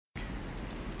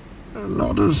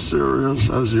Not as serious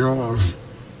as yours,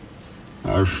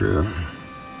 I fear.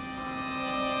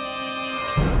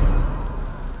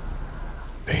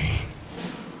 Bane.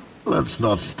 Let's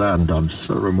not stand on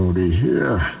ceremony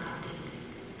here,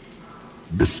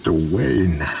 Mr.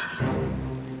 Wayne.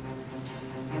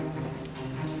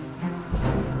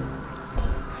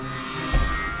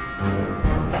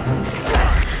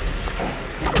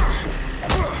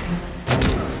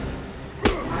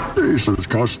 Peace has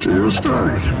cost you your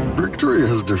strength. Victory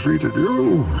has defeated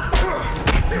you.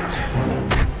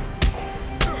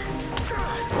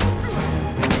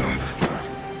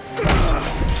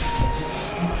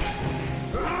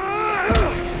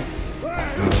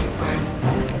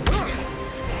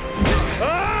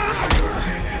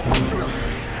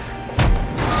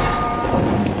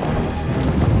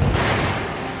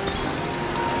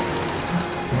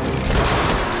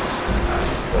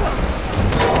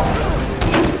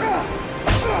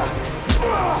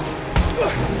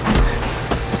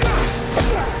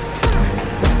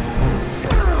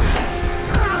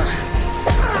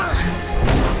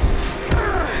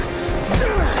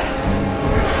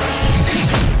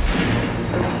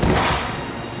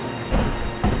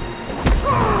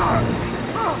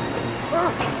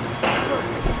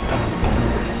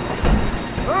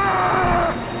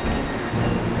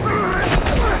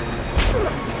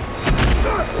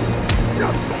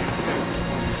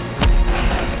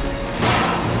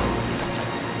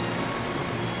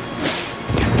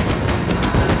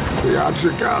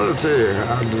 Theatricality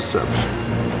and deception.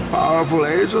 Powerful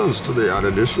agents to the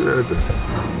uninitiated.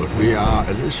 But we are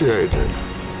initiated,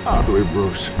 aren't we,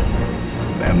 Bruce?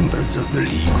 Members of the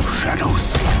League of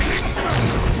Shadows.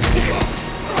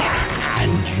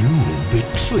 And you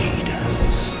betrayed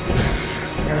us.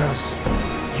 Yes,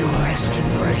 you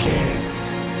excommunicated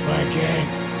my gang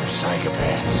of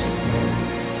psychopaths.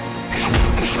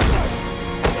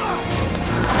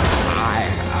 I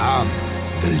am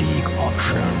the League of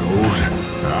Shadows.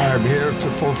 I am here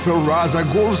to fulfill Ra's al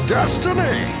Ghul's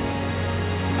destiny.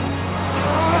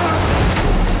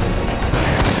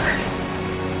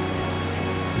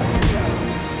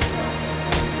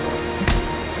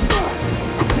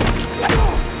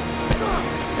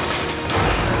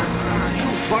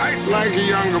 You fight like a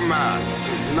younger man.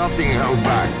 Nothing held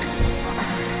back.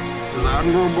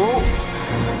 Admirable,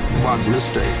 but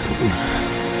mistaken.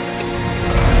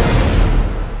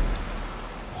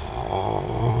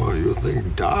 You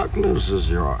think darkness is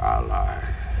your ally?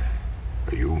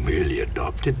 You merely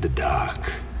adopted the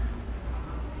dark.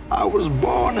 I was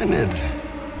born in it,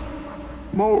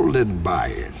 molded by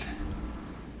it.